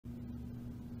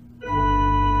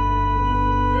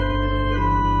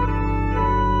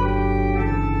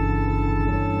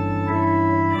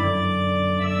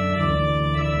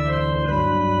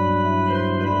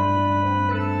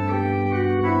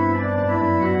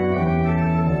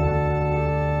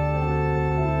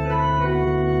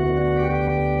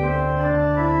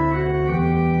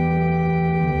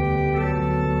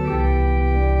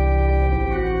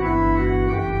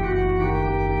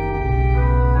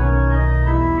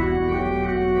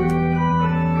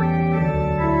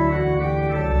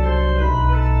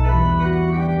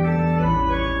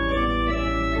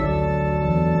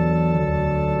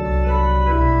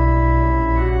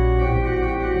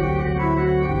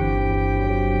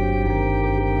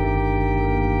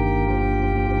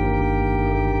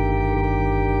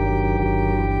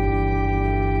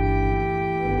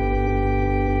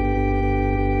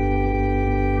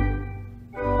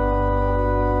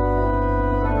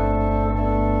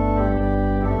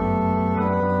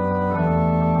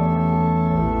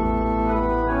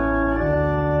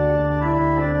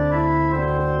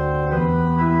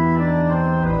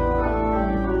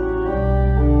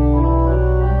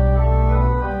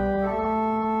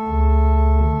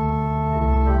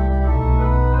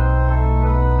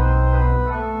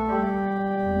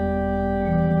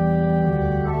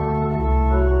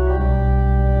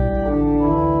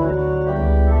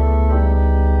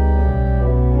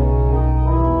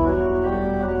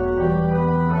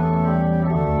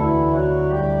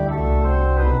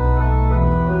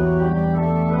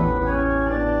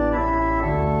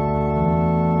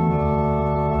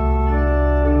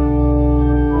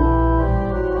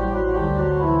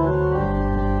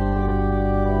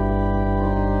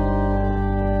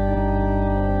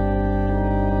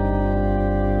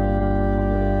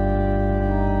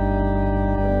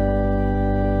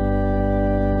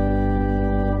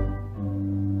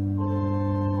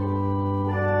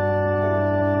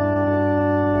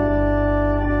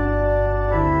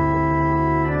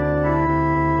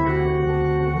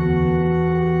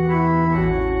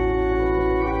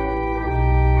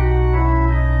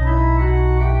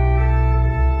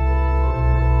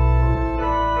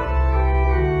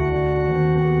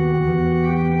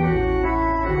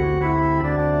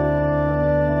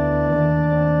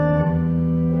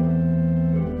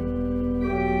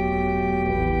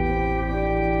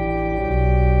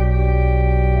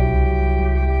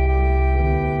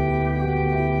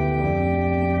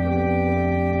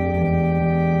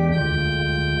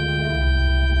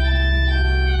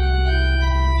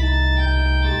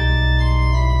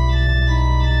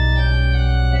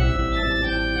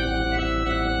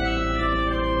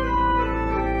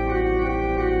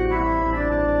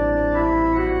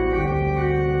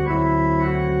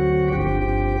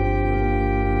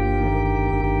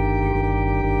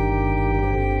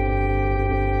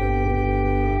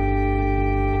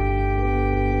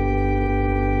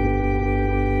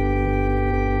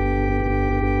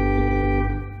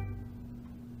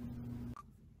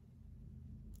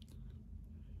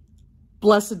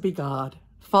Blessed be God,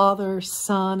 Father,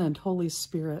 Son, and Holy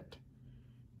Spirit,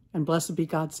 and blessed be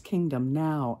God's kingdom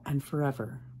now and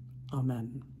forever.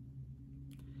 Amen.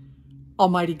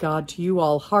 Almighty God, to you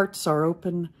all hearts are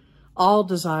open, all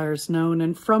desires known,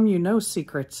 and from you no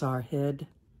secrets are hid.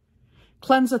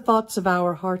 Cleanse the thoughts of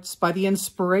our hearts by the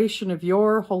inspiration of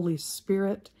your Holy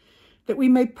Spirit, that we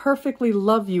may perfectly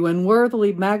love you and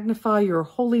worthily magnify your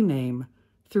holy name,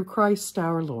 through Christ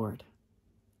our Lord.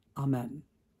 Amen.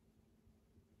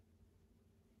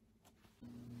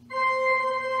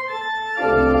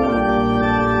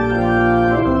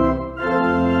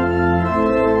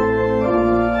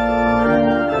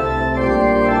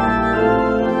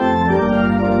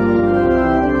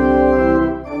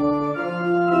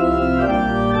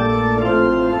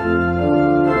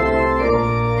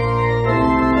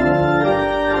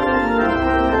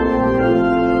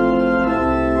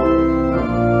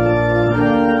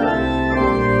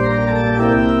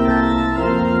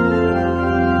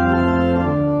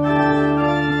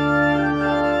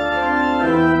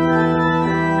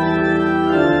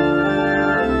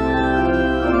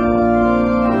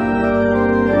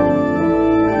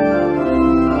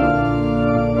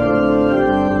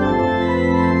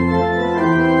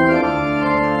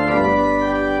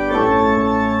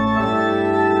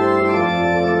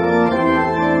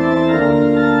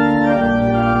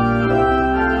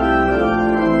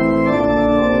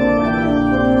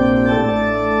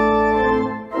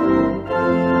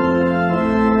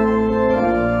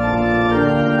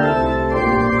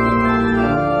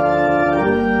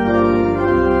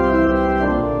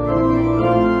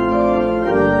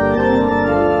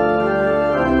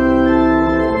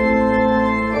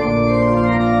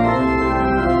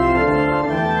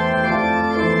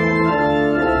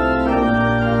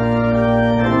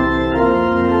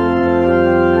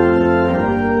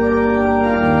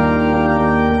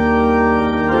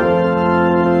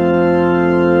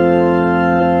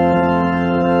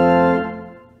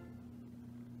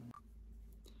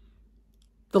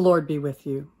 The Lord be with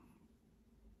you.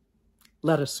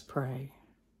 Let us pray.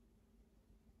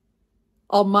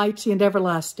 Almighty and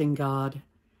everlasting God,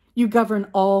 you govern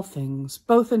all things,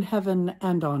 both in heaven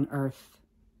and on earth.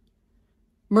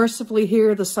 Mercifully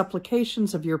hear the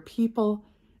supplications of your people,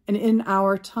 and in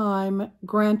our time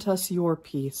grant us your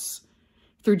peace.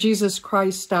 Through Jesus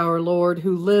Christ our Lord,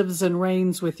 who lives and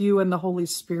reigns with you in the Holy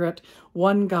Spirit,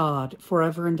 one God,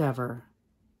 forever and ever.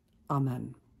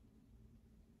 Amen.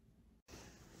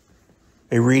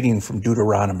 A reading from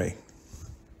Deuteronomy.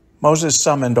 Moses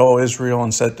summoned all Israel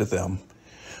and said to them,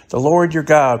 "The Lord your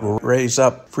God will raise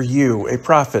up for you a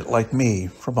prophet like me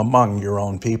from among your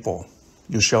own people.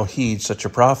 You shall heed such a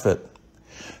prophet.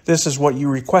 This is what you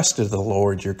requested of the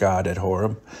Lord your God at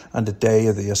Horeb on the day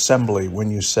of the assembly,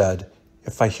 when you said,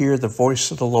 'If I hear the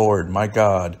voice of the Lord my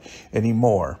God any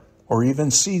more, or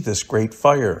even see this great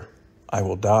fire, I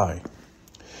will die.'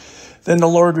 Then the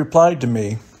Lord replied to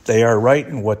me, 'They are right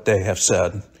in what they have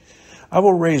said. I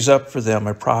will raise up for them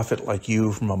a prophet like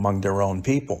you from among their own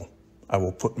people. I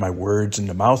will put my words in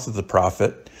the mouth of the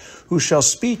prophet, who shall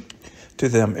speak to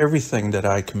them everything that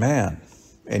I command.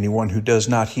 Anyone who does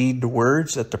not heed the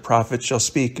words that the prophet shall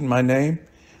speak in my name,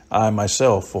 I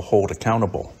myself will hold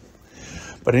accountable.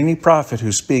 But any prophet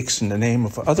who speaks in the name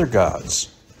of other gods,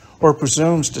 or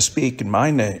presumes to speak in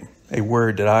my name a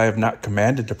word that I have not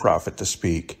commanded the prophet to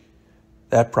speak,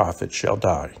 that prophet shall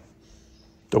die.'"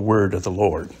 The word of the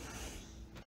Lord.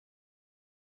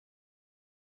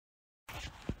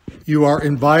 You are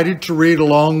invited to read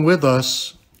along with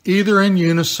us, either in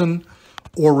unison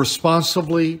or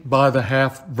responsively by the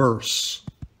half verse.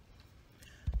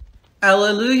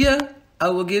 Alleluia, I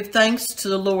will give thanks to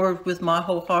the Lord with my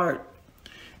whole heart.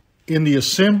 In the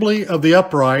assembly of the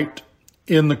upright,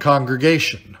 in the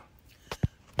congregation.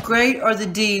 Great are the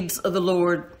deeds of the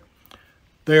Lord.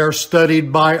 They are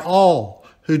studied by all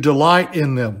who delight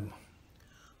in them.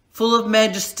 Full of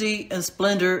majesty and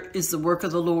splendor is the work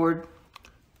of the Lord,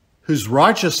 whose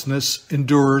righteousness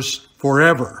endures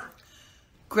forever.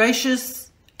 Gracious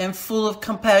and full of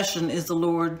compassion is the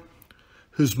Lord,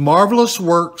 whose marvelous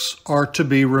works are to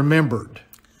be remembered.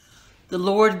 The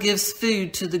Lord gives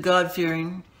food to the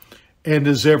God-fearing, and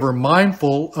is ever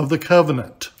mindful of the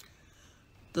covenant.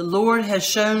 The Lord has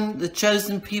shown the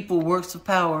chosen people works of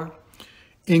power,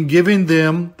 in giving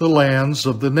them the lands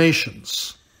of the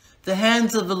nations. The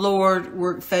hands of the Lord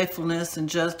work faithfulness and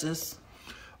justice.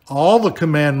 All the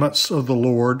commandments of the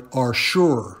Lord are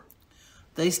sure.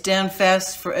 They stand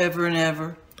fast forever and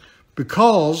ever,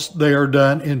 because they are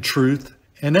done in truth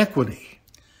and equity.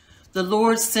 The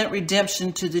Lord sent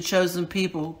redemption to the chosen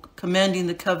people, commanding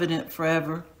the covenant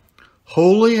forever.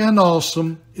 Holy and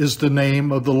awesome is the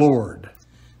name of the Lord.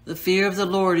 The fear of the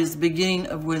Lord is the beginning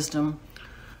of wisdom.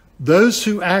 Those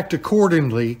who act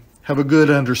accordingly have a good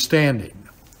understanding.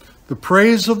 The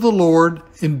praise of the Lord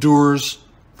endures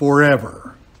forever.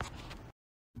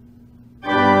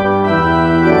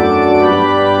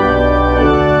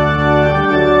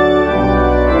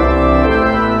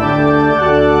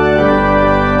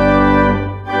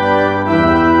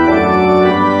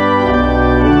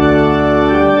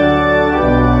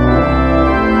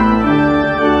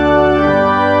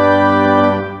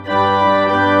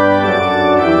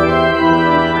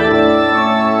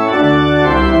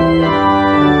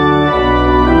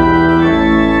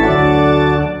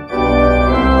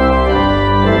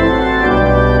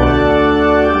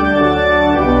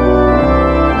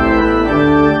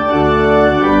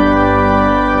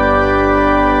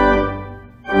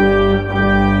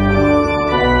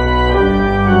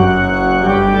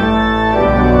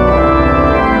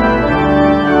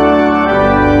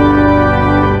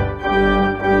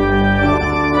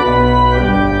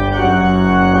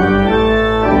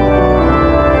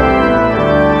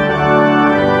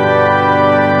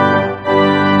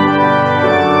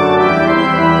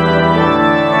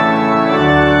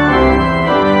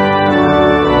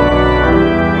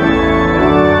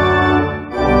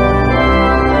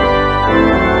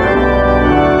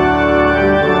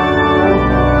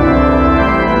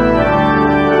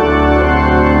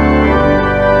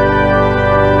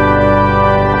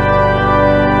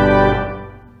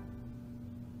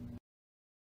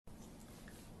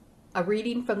 A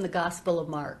reading from the Gospel of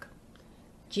Mark.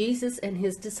 Jesus and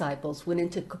his disciples went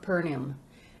into Capernaum,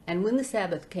 and when the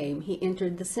Sabbath came, he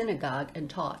entered the synagogue and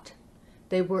taught.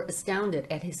 They were astounded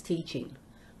at his teaching,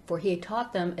 for he had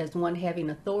taught them as one having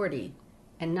authority,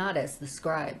 and not as the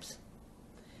scribes.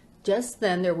 Just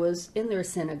then there was in their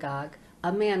synagogue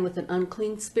a man with an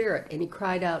unclean spirit, and he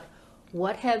cried out,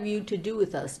 "What have you to do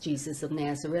with us, Jesus of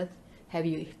Nazareth? Have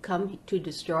you come to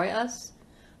destroy us?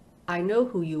 I know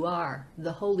who you are,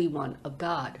 the Holy One of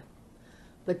God."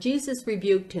 But Jesus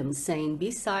rebuked him, saying,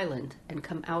 "Be silent, and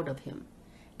come out of him."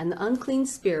 And the unclean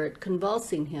spirit,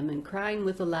 convulsing him and crying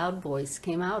with a loud voice,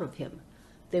 came out of him.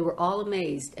 They were all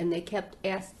amazed, and they kept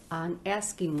on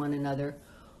asking one another,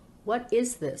 "What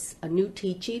is this, a new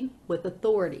teaching with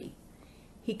authority?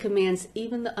 He commands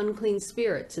even the unclean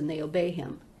spirits, and they obey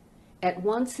him." At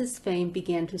once his fame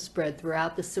began to spread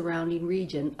throughout the surrounding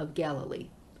region of Galilee.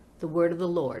 The word of the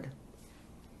Lord.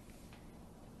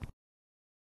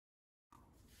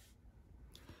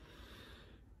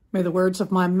 May the words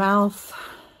of my mouth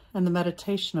and the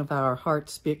meditation of our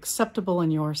hearts be acceptable in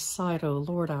your sight, O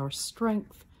Lord, our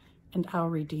strength and our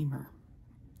Redeemer.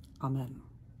 Amen.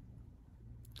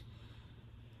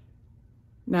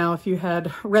 Now, if you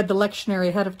had read the lectionary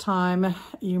ahead of time,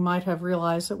 you might have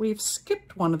realized that we've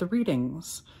skipped one of the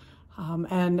readings.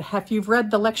 And if you've read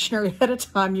the lectionary ahead of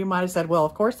time, you might have said, well,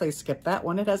 of course they skipped that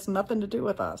one. It has nothing to do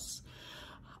with us.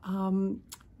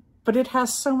 But it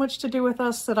has so much to do with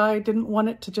us that I didn't want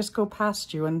it to just go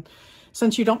past you. And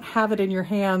since you don't have it in your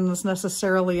hands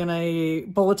necessarily in a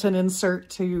bulletin insert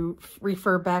to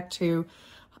refer back to,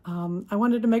 I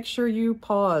wanted to make sure you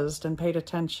paused and paid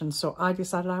attention. So I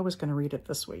decided I was going to read it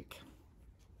this week.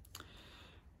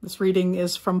 This reading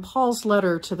is from Paul's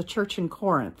letter to the church in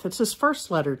Corinth. It's his first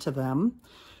letter to them.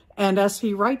 And as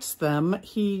he writes them,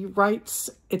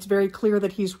 it's very clear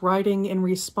that he's writing in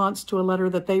response to a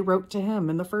letter that they wrote to him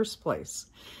in the first place.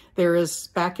 There is,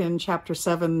 back in chapter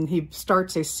 7, he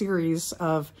starts a series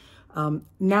of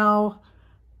now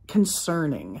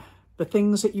concerning. The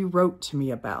things that you wrote to me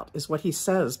about is what he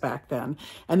says back then.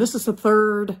 And this is the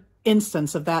third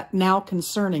instance of that now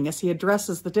concerning as he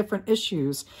addresses the different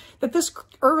issues that this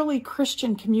early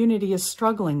Christian community is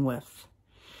struggling with.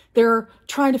 They're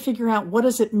trying to figure out, what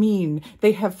does it mean?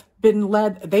 They have been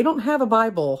led, they don't have a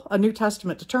Bible, a New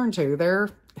Testament to turn to.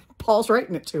 Paul's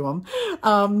writing it to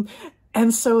them.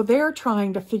 And so they're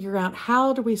trying to figure out,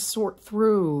 how do we sort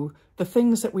through the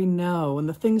things that we know and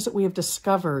the things that we have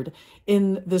discovered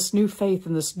in this new faith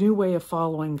and this new way of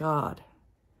following God.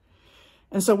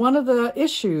 And so one of the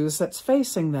issues that's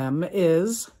facing them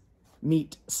is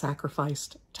meat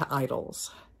sacrificed to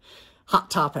idols. Hot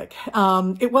topic.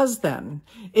 It was then.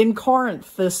 In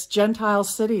Corinth, this Gentile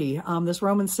city, this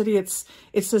Roman city, it's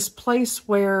this place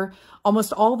where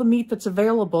almost all the meat that's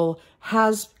available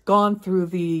has gone through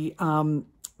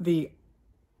the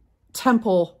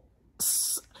temple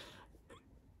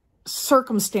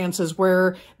circumstances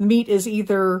where meat is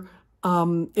either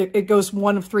it goes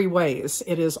one of three ways.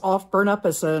 It is burn up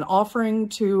as an offering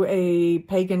to a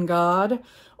pagan god,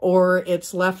 or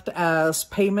it's left as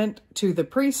payment to the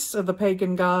priests of the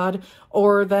pagan god,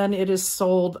 or then it is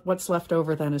sold, what's left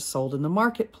over then is sold in the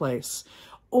marketplace,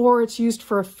 or it's used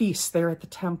for a feast there at the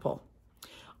temple.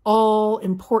 All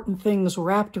important things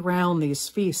wrapped around these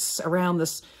feasts, around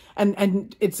this,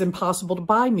 and it's impossible to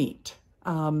buy meat.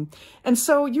 And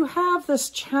so you have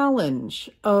this challenge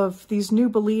of these new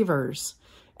believers,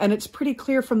 and it's pretty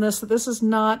clear from this that this is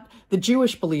not the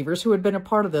Jewish believers who had been a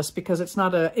part of this, because it's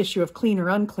not an issue of clean or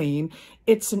unclean.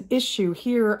 It's an issue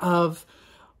here of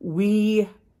this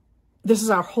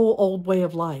is our whole old way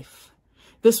of life.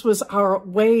 This was our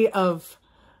way of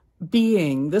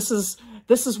being. This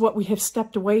is what we have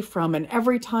stepped away from. And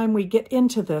every time we get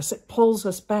into this, it pulls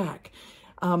us back.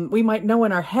 We might know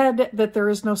in our head that there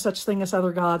is no such thing as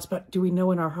other gods, but do we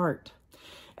know in our heart?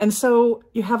 And so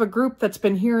you have a group that's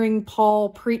been hearing Paul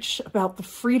preach about the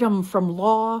freedom from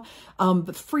law,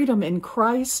 the freedom in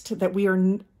Christ, that we are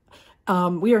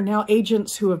now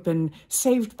agents who have been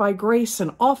saved by grace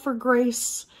and offer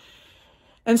grace.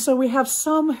 And so we have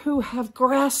some who have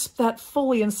grasped that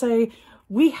fully and say,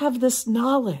 we have this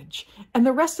knowledge, and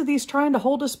the rest of these trying to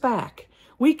hold us back.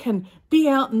 We can be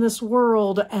out in this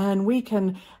world and we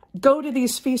can go to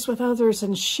these feasts with others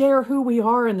and share who we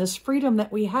are and this freedom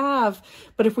that we have.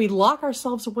 But if we lock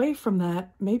ourselves away from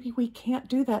that, maybe we can't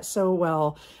do that so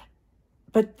well.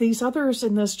 But these others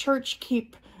in this church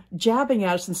keep jabbing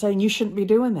at us and saying, you shouldn't be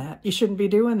doing that. You shouldn't be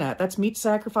doing that. That's meat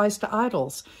sacrifice to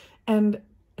idols. And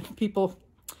people,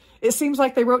 it seems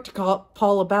like they wrote to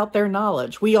Paul about their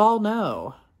knowledge. We all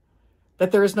know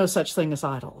that there is no such thing as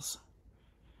idols.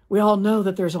 We all know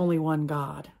that there's only one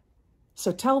God.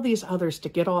 So tell these others to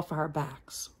get off our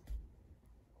backs.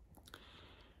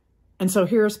 And so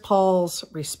here's Paul's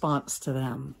response to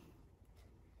them.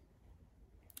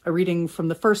 A reading from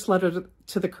the first letter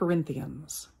to the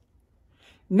Corinthians.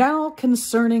 Now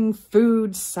concerning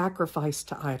food sacrificed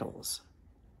to idols,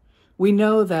 we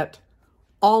know that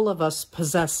all of us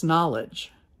possess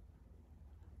knowledge.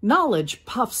 Knowledge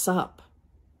puffs up,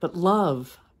 but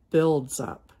love builds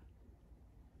up.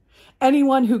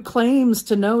 Anyone who claims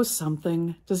to know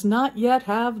something does not yet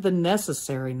have the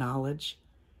necessary knowledge,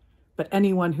 but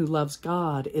anyone who loves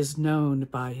God is known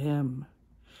by him.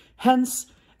 Hence,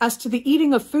 as to the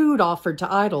eating of food offered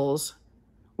to idols,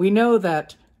 we know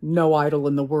that no idol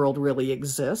in the world really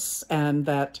exists, and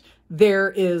that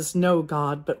there is no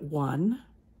God but one.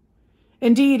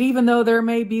 Indeed, even though there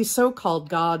may be so-called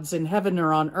gods in heaven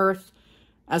or on earth,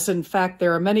 as in fact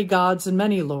there are many gods and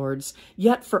many lords,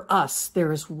 yet for us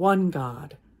there is one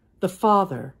God, the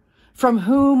Father, from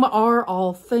whom are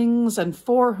all things and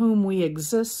for whom we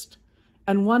exist,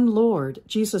 and one Lord,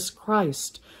 Jesus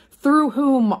Christ, through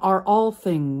whom are all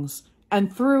things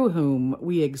and through whom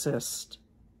we exist.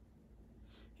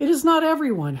 It is not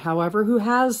everyone, however, who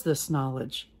has this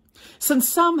knowledge. Since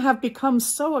some have become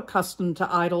so accustomed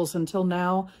to idols until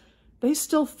now, they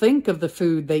still think of the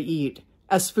food they eat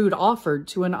as food offered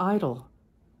to an idol,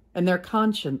 and their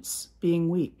conscience, being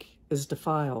weak, is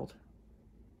defiled.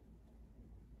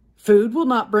 Food will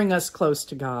not bring us close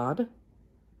to God.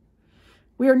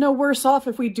 We are no worse off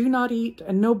if we do not eat,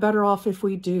 and no better off if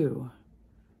we do.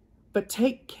 But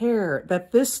take care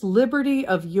that this liberty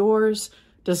of yours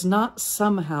does not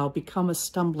somehow become a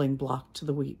stumbling block to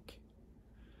the weak.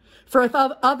 For if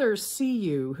others see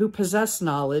you who possess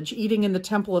knowledge eating in the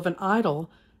temple of an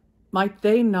idol, might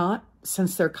they not,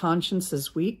 since their conscience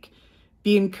is weak,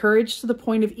 be encouraged to the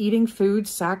point of eating food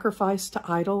sacrificed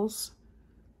to idols?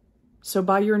 So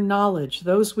by your knowledge,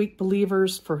 those weak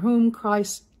believers for whom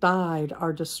Christ died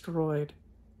are destroyed.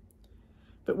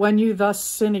 But when you thus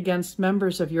sin against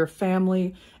members of your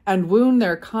family and wound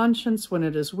their conscience when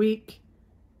it is weak,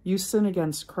 you sin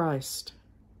against Christ.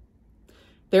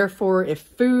 Therefore, if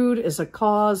food is a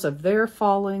cause of their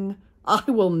falling, I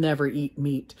will never eat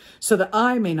meat, so that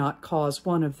I may not cause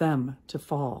one of them to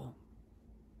fall.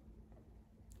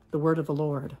 The word of the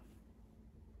Lord.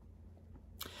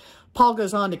 Paul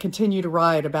goes on to continue to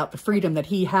write about the freedom that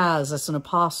he has as an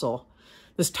apostle,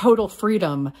 this total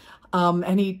freedom,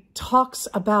 and he talks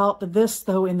about this,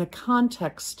 though, in the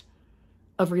context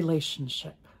of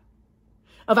relationship,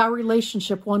 of our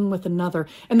relationship one with another,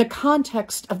 in the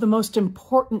context of the most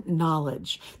important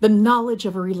knowledge, the knowledge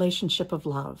of a relationship of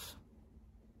love.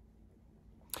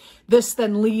 This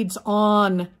then leads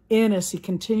on in as he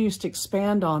continues to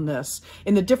expand on this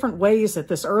in the different ways that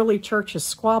this early church is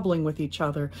squabbling with each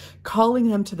other, calling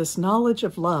them to this knowledge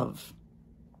of love.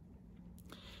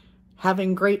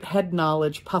 Having great head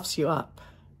knowledge puffs you up,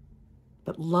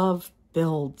 but love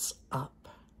builds up.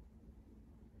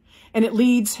 And it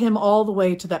leads him all the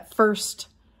way to that 1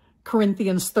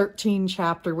 Corinthians 13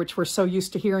 chapter, which we're so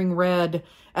used to hearing read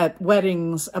at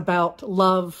weddings, about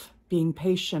love, being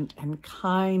patient and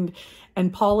kind.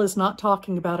 And Paul is not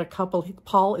talking about a couple.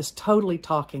 Paul is totally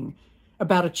talking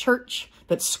about a church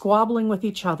that's squabbling with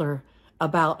each other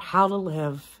about how to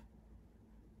live.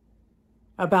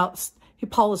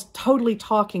 Paul is totally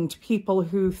talking to people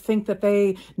who think that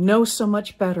they know so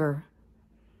much better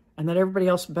and that everybody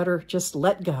else better just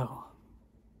let go.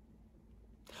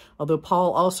 Although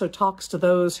Paul also talks to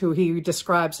those who he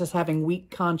describes as having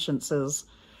weak consciences.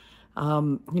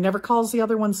 He never calls the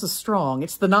other ones the strong.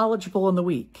 It's the knowledgeable and the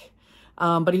weak.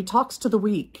 But he talks to the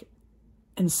weak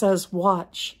and says,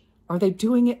 watch, are they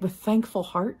doing it with thankful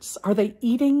hearts? Are they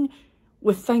eating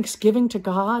with thanksgiving to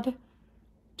God?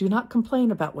 Do not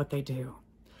complain about what they do.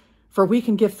 For we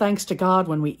can give thanks to God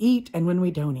when we eat and when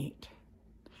we don't eat.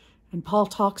 And Paul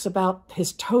talks about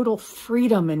his total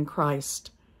freedom in Christ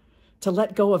to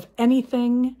let go of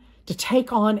anything, to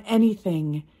take on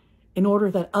anything in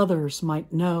order that others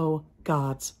might know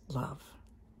God's love.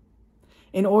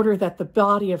 In order that the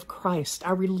body of Christ,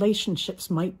 our relationships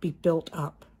might be built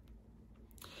up.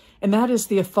 And that is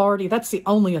the authority, that's the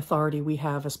only authority we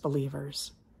have as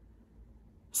believers.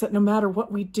 So that no matter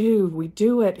what we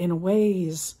do it in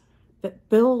ways that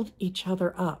build each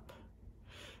other up.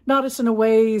 Not as in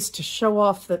ways to show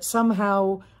off that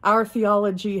somehow our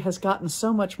theology has gotten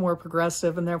so much more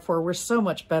progressive and therefore we're so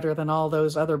much better than all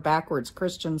those other backwards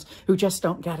Christians who just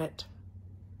don't get it.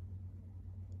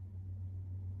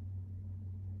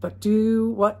 But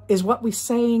what we're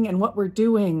saying and what we're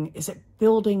doing, is it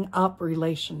building up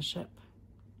relationship?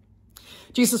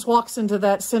 Jesus walks into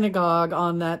that synagogue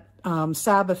on that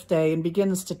Sabbath day and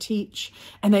begins to teach,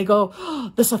 and they go,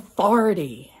 oh, this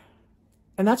authority.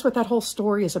 And that's what that whole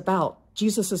story is about.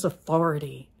 Jesus'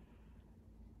 authority.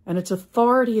 And it's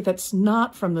authority that's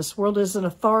not from this world. It is an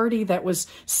authority that was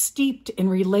steeped in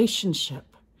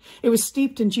relationship. It was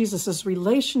steeped in Jesus'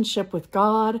 relationship with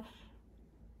God,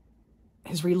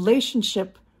 his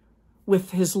relationship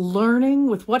with his learning,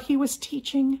 with what he was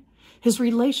teaching, his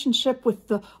relationship with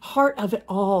the heart of it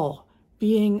all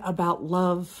being about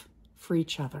love for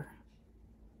each other.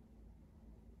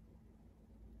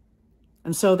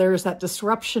 And so there's that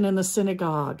disruption in the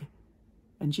synagogue,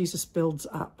 and Jesus builds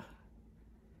up.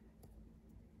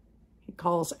 He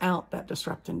calls out that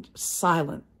disruption,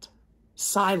 silence,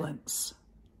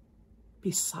 be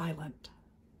silent.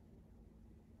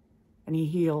 And he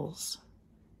heals,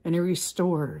 and he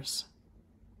restores.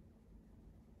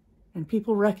 And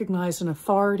people recognize an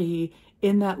authority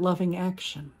in that loving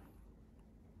action.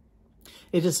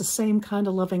 It is the same kind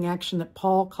of loving action that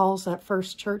Paul calls that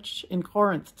first church in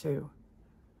Corinth to.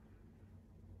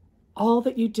 All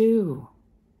that you do,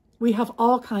 we have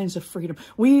all kinds of freedom.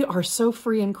 We are so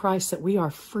free in Christ that we are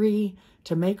free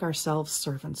to make ourselves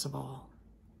servants of all.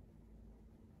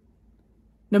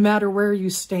 No matter where you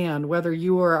stand, whether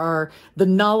you are the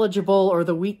knowledgeable or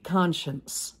the weak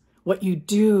conscience, what you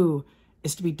do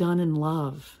is to be done in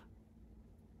love.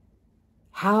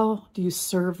 How do you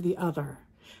serve the other?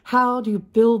 How do you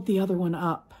build the other one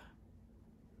up?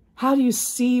 How do you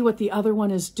see what the other one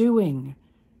is doing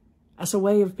as a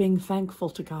way of being thankful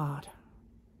to God?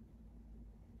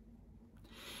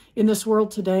 In this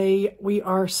world today, we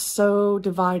are so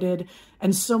divided,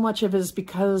 and so much of it is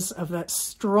because of that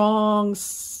strong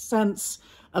sense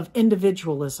of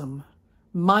individualism,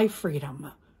 my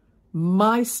freedom,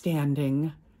 my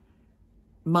standing,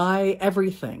 my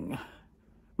everything,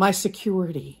 my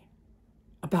security,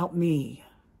 about me.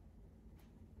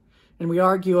 And we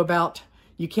argue about,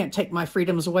 you can't take my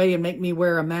freedoms away and make me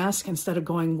wear a mask, instead of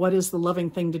going, what is the loving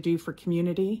thing to do for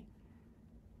community?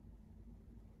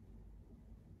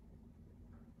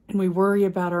 And we worry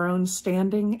about our own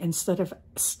standing instead of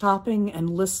stopping and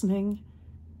listening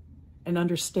and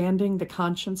understanding the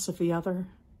conscience of the other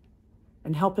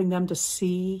and helping them to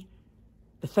see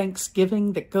the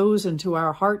thanksgiving that goes into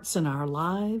our hearts and our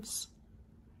lives.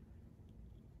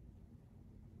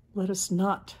 Let us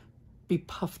not be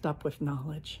puffed up with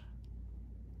knowledge.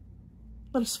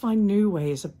 Let us find new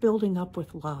ways of building up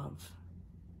with love.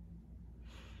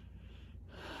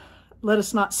 Let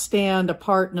us not stand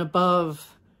apart and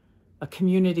above a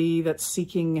community that's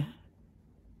seeking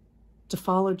to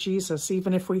follow Jesus,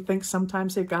 even if we think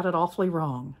sometimes they've got it awfully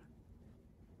wrong.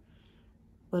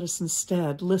 Let us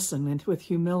instead listen and with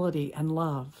humility and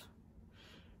love.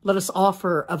 Let us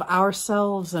offer of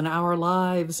ourselves and our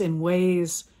lives in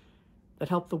ways that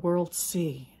help the world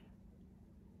see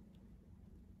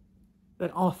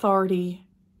that authority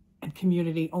and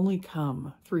community only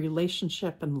come through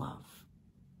relationship and love.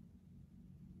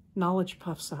 Knowledge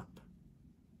puffs up.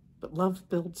 but love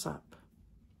builds up.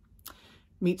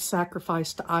 Meat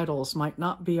sacrifice to idols might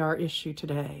not be our issue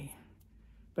today,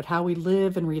 but how we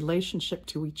live in relationship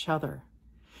to each other,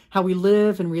 how we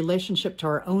live in relationship to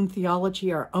our own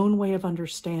theology, our own way of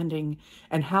understanding,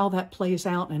 and how that plays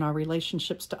out in our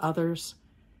relationships to others.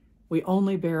 We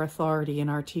only bear authority in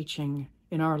our teaching,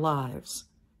 in our lives,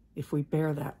 if we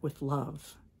bear that with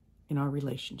love in our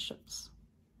relationships.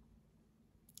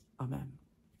 Amen.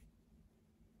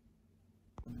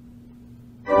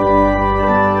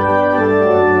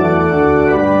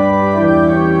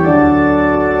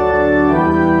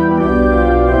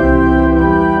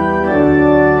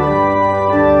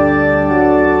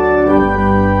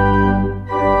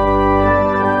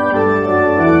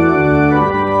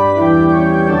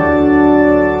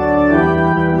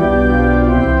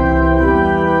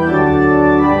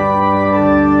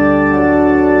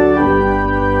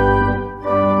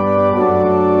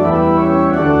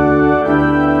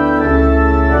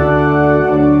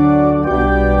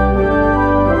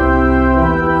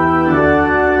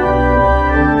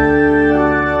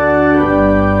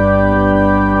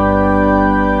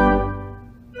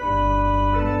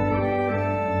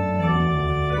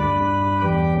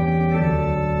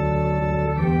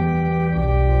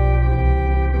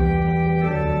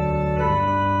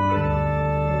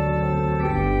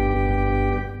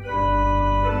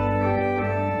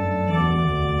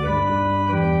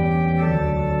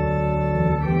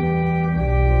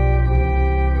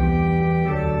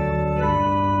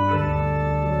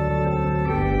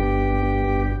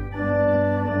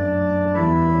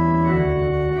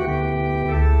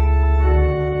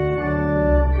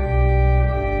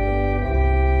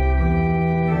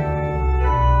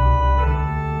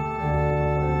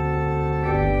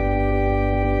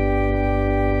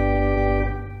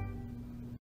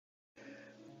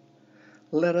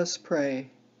 Let us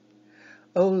pray.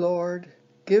 O Lord,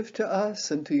 give to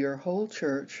us and to your whole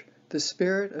church the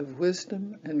spirit of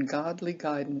wisdom and godly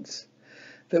guidance,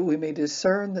 that we may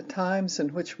discern the times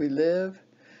in which we live,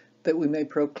 that we may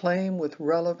proclaim with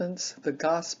relevance the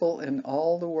gospel in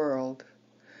all the world.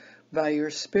 By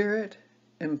your Spirit,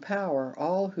 empower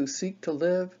all who seek to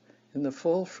live in the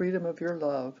full freedom of your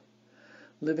love,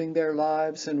 living their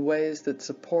lives in ways that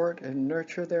support and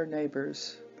nurture their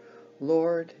neighbors.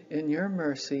 Lord, in your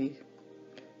mercy,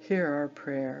 hear our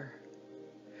prayer.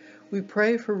 We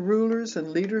pray for rulers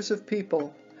and leaders of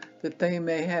people, that they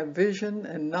may have vision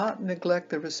and not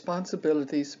neglect the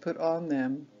responsibilities put on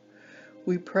them.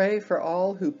 We pray for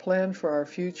all who plan for our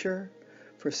future,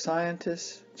 for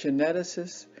scientists,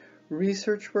 geneticists,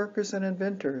 research workers and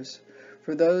inventors,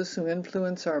 for those who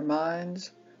influence our minds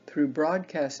through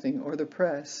broadcasting or the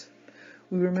press.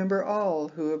 We remember all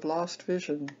who have lost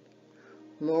vision.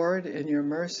 Lord, in your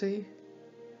mercy,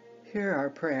 hear our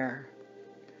prayer.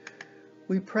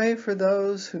 We pray for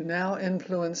those who now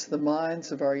influence the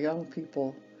minds of our young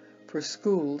people, for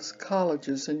schools,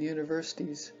 colleges, and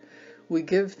universities. We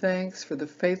give thanks for the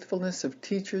faithfulness of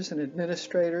teachers and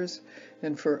administrators,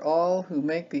 and for all who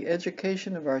make the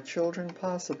education of our children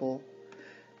possible.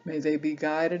 May they be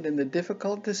guided in the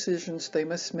difficult decisions they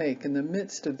must make in the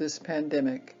midst of this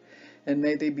pandemic, and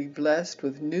may they be blessed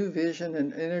with new vision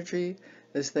and energy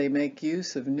as they make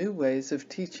use of new ways of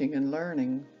teaching and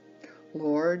learning.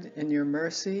 Lord, in your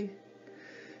mercy,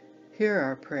 hear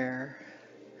our prayer.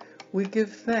 We give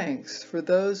thanks for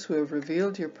those who have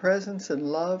revealed your presence and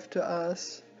love to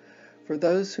us, for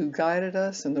those who guided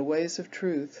us in the ways of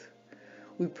truth.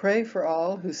 We pray for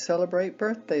all who celebrate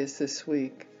birthdays this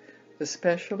week,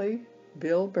 especially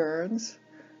Bill Burns,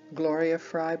 Gloria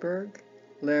Freiberg,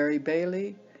 Larry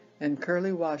Bailey, and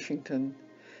Curly Washington,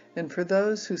 and for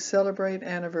those who celebrate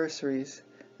anniversaries,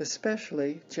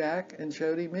 especially Jack and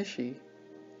Jody Mischie.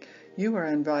 You are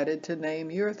invited to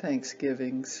name your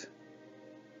Thanksgivings.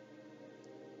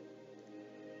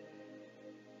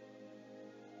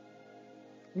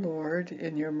 Lord,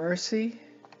 in your mercy,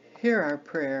 hear our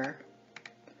prayer.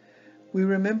 We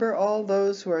remember all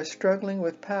those who are struggling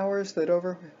with powers that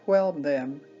overwhelm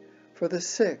them, for the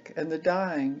sick and the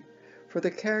dying, for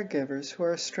the caregivers who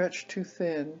are stretched too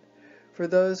thin, for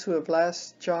those who have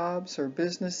lost jobs or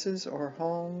businesses or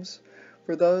homes,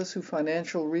 for those whose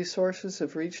financial resources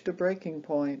have reached a breaking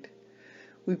point.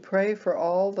 We pray for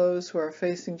all those who are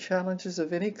facing challenges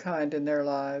of any kind in their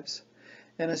lives,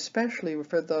 and especially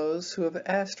for those who have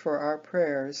asked for our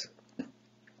prayers.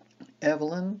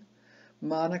 Evelyn,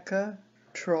 Monica,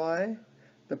 Troy,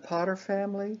 the Potter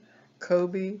family,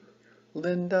 Kobe,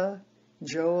 Linda,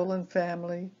 Joel and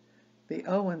family, the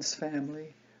Owens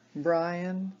family,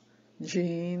 Brian,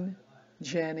 Jean,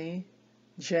 Jenny,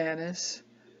 Janice,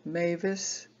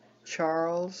 Mavis,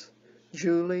 Charles,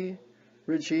 Julie,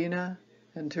 Regina,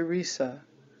 and Teresa.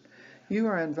 You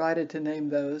are invited to name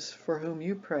those for whom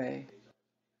you pray.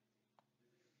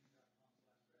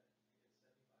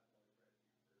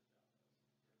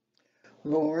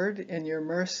 Lord, in your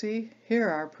mercy, hear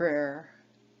our prayer.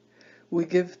 We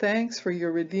give thanks for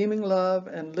your redeeming love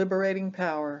and liberating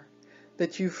power,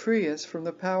 that you free us from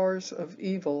the powers of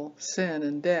evil, sin,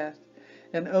 and death,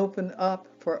 and open up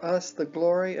for us the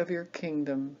glory of your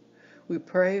kingdom. We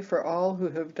pray for all who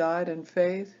have died in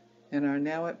faith and are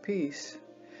now at peace.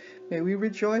 May we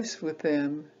rejoice with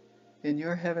them in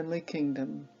your heavenly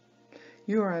kingdom.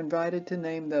 You are invited to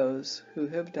name those who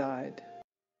have died.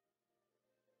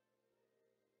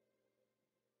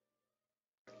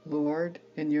 Lord,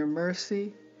 in your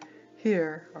mercy,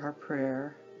 hear our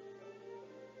prayer.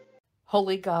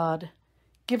 Holy God,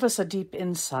 give us a deep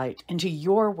insight into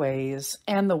your ways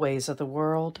and the ways of the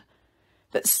world,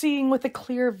 that seeing with a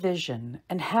clear vision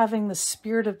and having the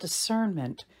spirit of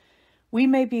discernment, we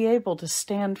may be able to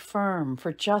stand firm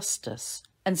for justice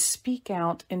and speak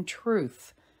out in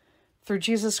truth. Through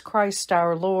Jesus Christ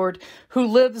our Lord, who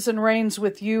lives and reigns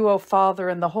with you, O Father,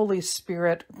 and the Holy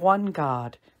Spirit, one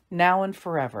God, now and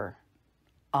forever.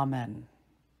 Amen.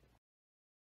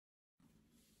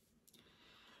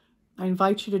 I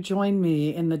invite you to join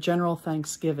me in the general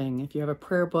thanksgiving. If you have a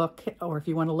prayer book, or if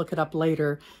you want to look it up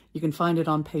later, you can find it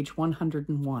on page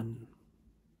 101.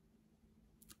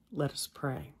 Let us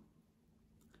pray.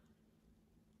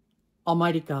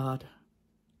 Almighty God,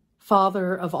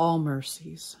 Father of all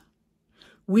mercies,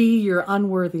 we, your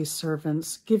unworthy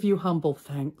servants, give you humble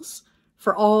thanks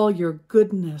for all your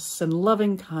goodness and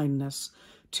loving kindness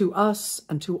to us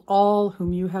and to all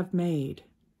whom you have made.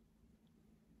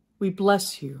 We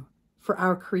bless you for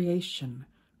our creation,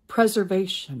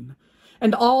 preservation,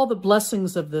 and all the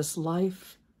blessings of this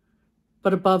life,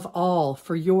 but above all,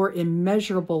 for your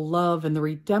immeasurable love and the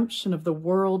redemption of the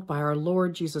world by our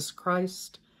Lord Jesus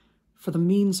Christ, for the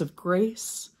means of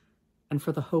grace and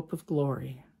for the hope of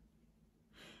glory.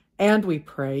 And we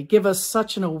pray, give us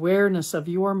such an awareness of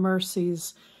your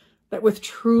mercies that with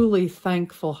truly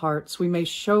thankful hearts we may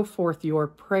show forth your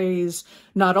praise,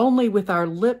 not only with our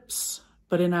lips,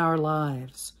 but in our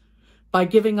lives, by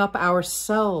giving up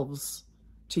ourselves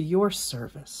to your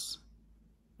service,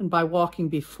 and by walking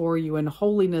before you in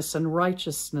holiness and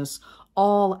righteousness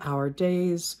all our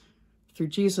days, through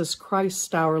Jesus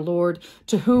Christ our Lord,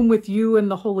 to whom with you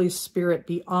and the Holy Spirit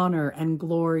be honor and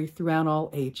glory throughout all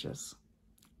ages.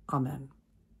 Amen.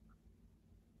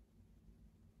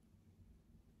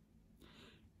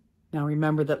 Now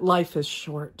remember that life is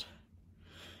short,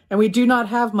 and we do not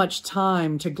have much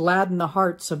time to gladden the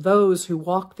hearts of those who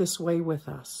walk this way with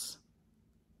us.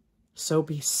 So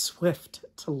be swift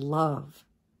to love.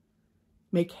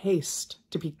 Make haste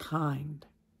to be kind.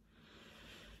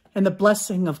 And the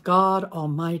blessing of God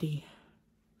Almighty,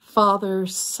 Father,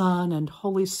 Son, and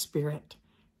Holy Spirit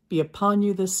be upon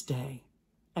you this day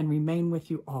and remain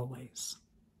with you always.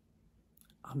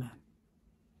 Amen.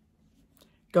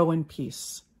 Go in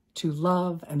peace to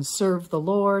love and serve the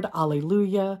Lord.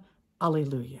 Alleluia,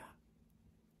 alleluia.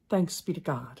 Thanks be to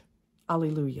God.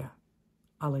 Alleluia,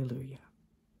 alleluia.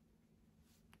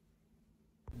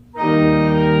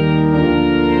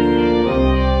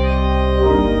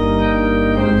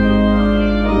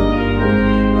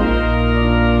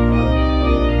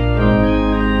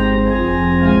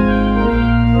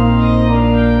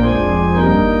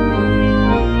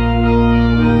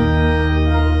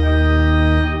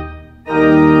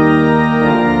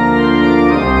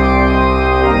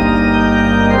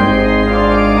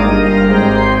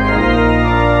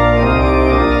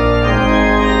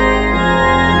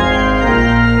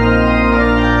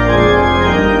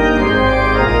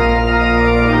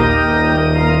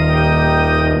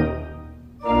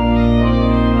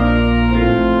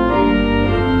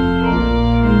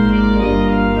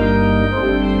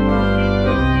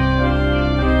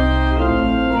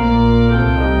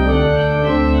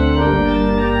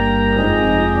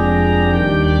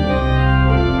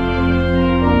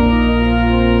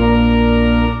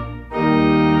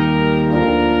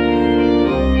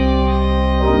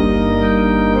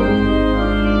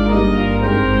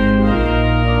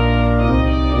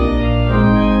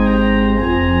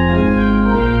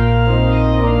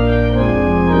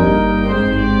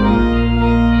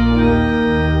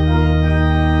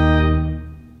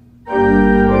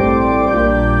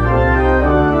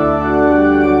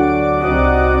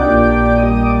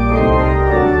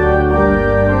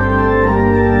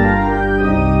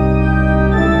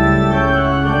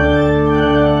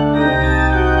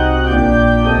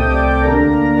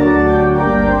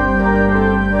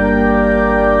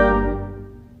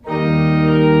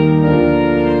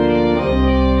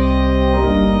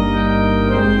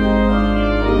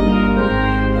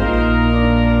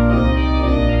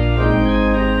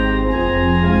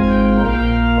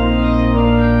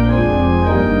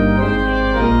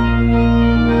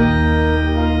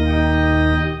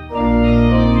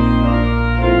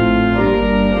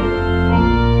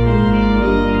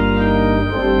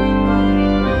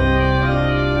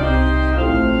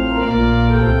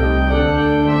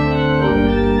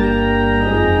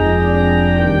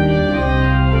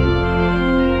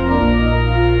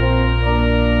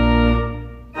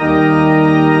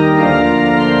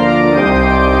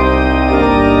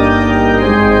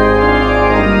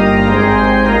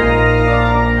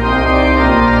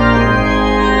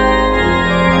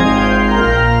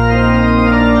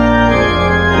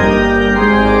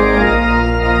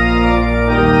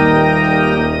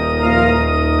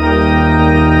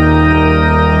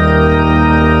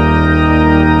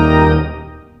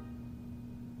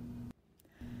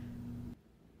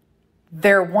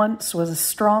 once was a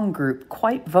strong group,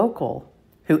 quite vocal,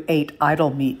 who ate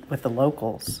idol meat with the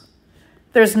locals.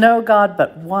 There's no God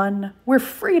but one, we're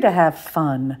free to have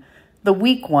fun. The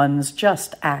weak ones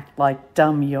just act like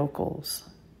dumb yokels.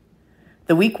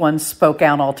 The weak ones spoke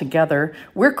out altogether,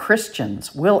 we're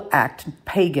Christians, we'll act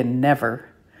pagan never.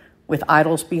 With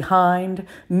idols behind,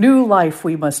 new life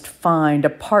we must find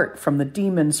apart from the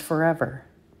demons forever.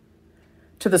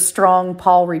 To the strong,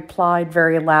 Paul replied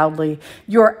very loudly,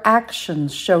 your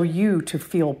actions show you to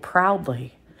feel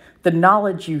proudly. The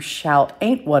knowledge you shout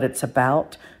ain't what it's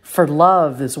about, for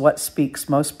love is what speaks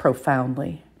most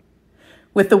profoundly.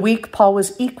 With the weak, Paul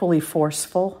was equally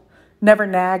forceful. Never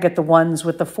nag at the ones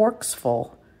with the forks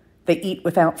full. They eat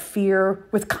without fear,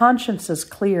 with consciences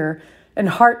clear, and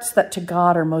hearts that to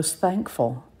God are most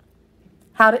thankful.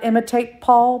 How to imitate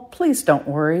Paul? Please don't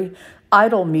worry.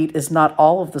 Idol meat is not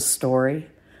all of the story.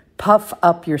 Puff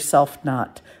up yourself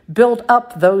not. Build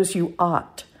up those you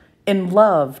ought. In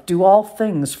love, do all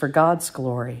things for God's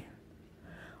glory.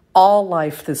 All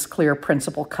life this clear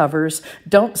principle covers.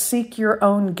 Don't seek your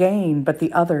own gain, but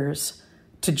the others.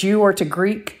 To Jew or to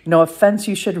Greek, no offense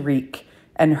you should wreak,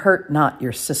 and hurt not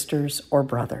your sisters or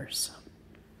brothers.